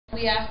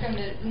We ask them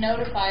to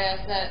notify us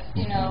that,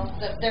 you know,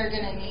 that they're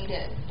going to need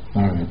it.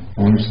 All right,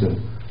 understood.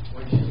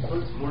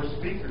 More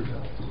speakers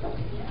up.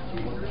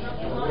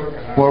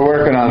 We're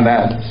working on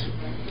that,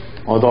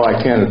 although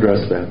I can't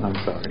address that. I'm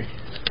sorry.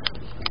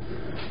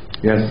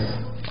 Yes.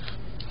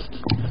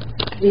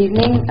 Good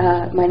evening.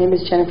 My name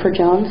is Jennifer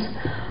Jones.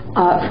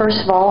 First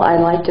of all,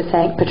 I'd like to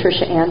thank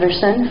Patricia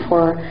Anderson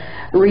for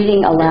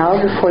reading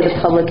aloud for the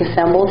public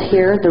assembled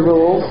here the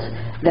rules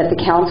that the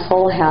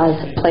council has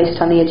placed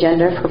on the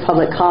agenda for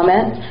public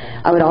comment.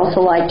 I would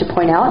also like to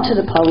point out to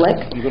the public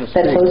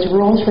that those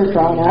rules were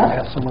drawn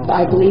up,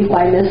 I believe,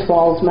 by Ms.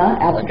 Walsma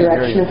at the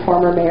direction of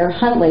former Mayor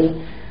Huntley.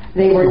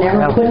 They were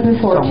never put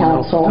before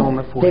council.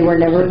 They were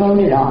never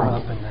voted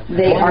on.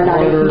 They are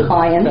not in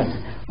compliance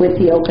with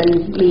the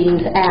Open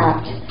Meetings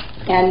Act.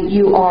 And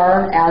you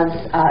are, as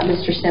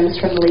Mr. Sims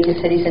from the League of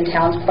Cities and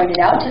Towns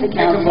pointed out to the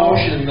council,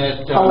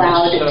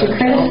 allowed to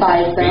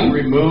criticize them,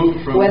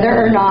 whether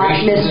or not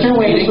Mr.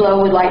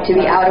 Winslow would like to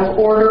be out of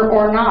order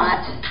or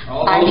not.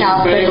 I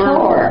have the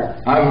floor.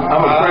 I'm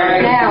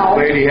afraid now,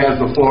 this lady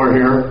has the floor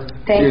here.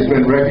 She has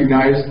been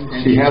recognized.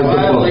 She has the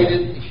floor.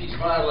 She's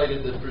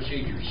violated the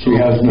procedures. She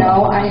has not.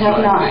 No, I have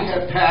not. We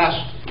have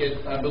passed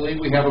it. I believe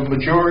we have a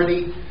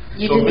majority.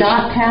 You did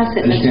not pass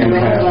it, Mr.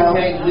 Winslow. You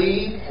may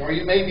leave, or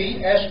you may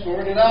be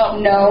escorted out.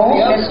 No,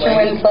 Mr.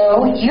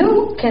 Winslow,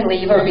 you can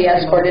leave or be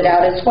escorted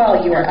out as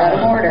well. You are out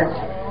of order.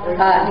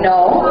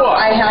 No,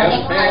 I have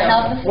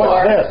the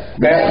floor.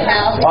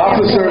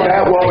 Officer,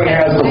 that woman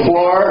has the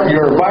floor.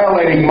 You're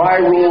violating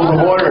my rules of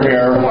order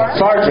here.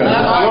 Sergeant.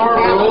 Your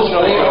rules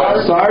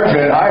are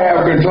Sergeant, I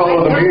have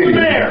control of the meeting.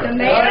 The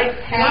mayor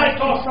has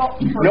control.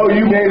 No,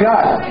 you may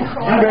not.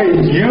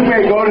 You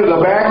may go to the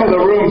back of the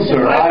room,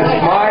 sir.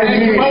 It's my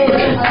meeting.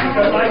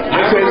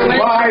 This is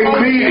my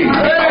meeting.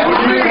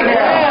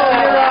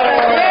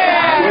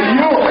 Will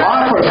you,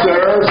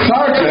 officer,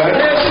 sergeant,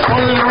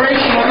 for the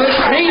duration of this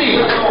meeting.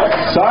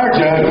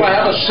 Sergeant. Do I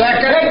have a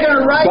second?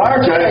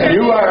 Sergeant,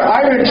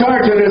 I'm in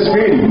charge of this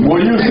meeting.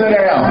 Will you sit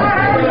down?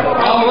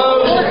 All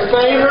those in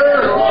favor?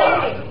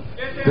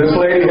 This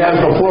lady has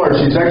the floor.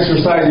 She's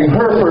exercising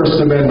her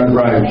First Amendment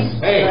rights.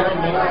 Hey.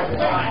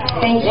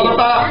 Thank you. What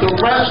about the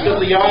rest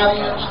of the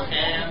audience?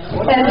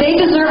 And they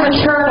deserve a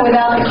turn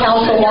without the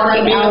council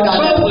walking out on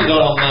them. We go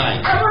online.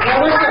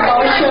 There was a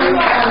motion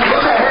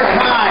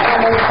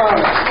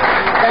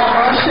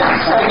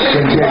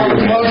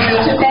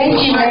Thank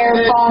you,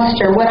 Mayor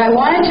Foster. What I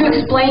wanted to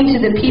explain to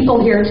the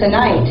people here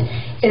tonight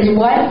is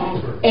what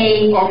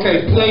a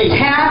please.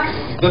 tax...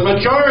 The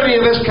majority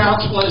of this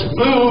council has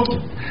moved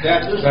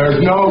that this... There's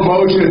no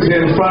motions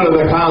in front of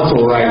the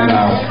council right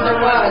now.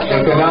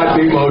 There cannot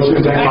be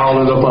motions that call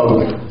to the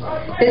public.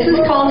 This is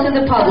called to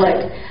the public.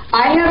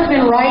 I have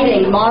been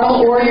writing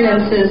model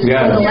ordinances for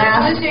the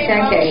last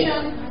decade.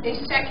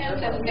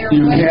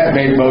 You can't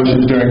make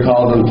motions during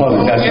call to the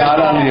public. That's not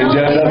on the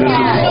agenda. This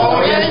is...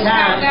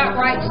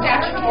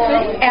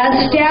 As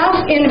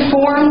staff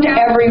informed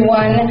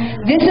everyone,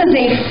 this is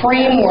a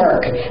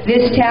framework.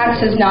 This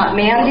tax is not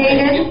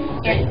mandated.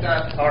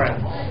 All right.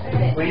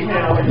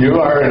 You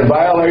are in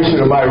violation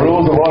of my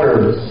rules of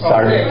order,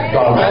 Sergeant.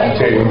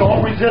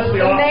 Don't resist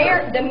the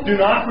officer. Do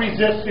not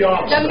resist the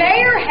officer. The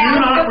mayor has...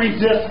 Do not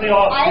resist the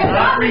officer. Do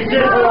not resist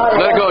the officer.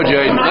 Let it go,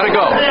 Jade. Let it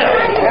go.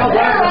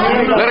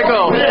 Let it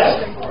go.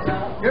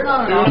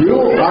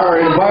 You are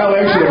in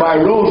violation of my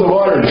rules of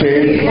order,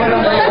 Jade.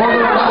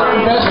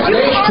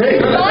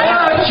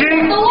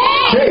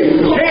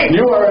 Jade,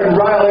 you are in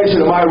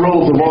violation of my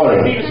rules of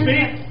order.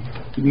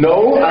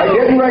 No, I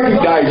didn't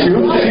recognize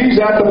you. She's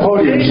at the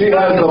podium. She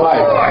has the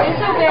mic.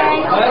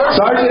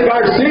 Sergeant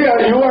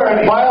Garcia, you are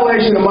in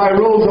violation of my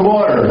rules of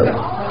order.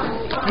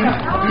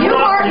 You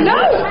are... No!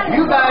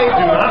 You guys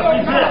do not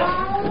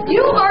resist.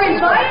 You are in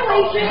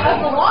violation of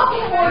the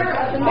lawful order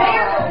of the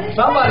mayor.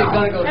 Somebody's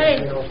gonna go to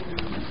jail.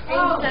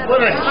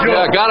 What a joke.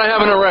 Yeah, gotta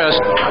have an arrest.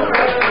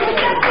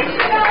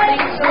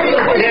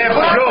 Yeah,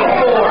 joke.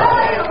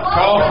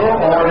 Call for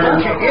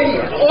order.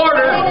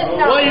 Order.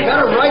 Well, you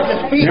got a right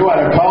to speak. You want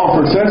to call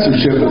for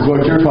censorship is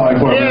what you're calling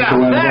for, Yeah, Mr.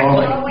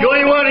 Winslow. exactly. You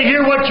only want to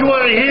hear what you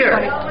want to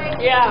hear.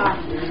 Yeah.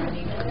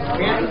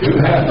 You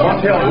have no Don't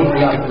tell who would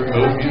like to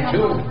remove you,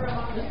 too.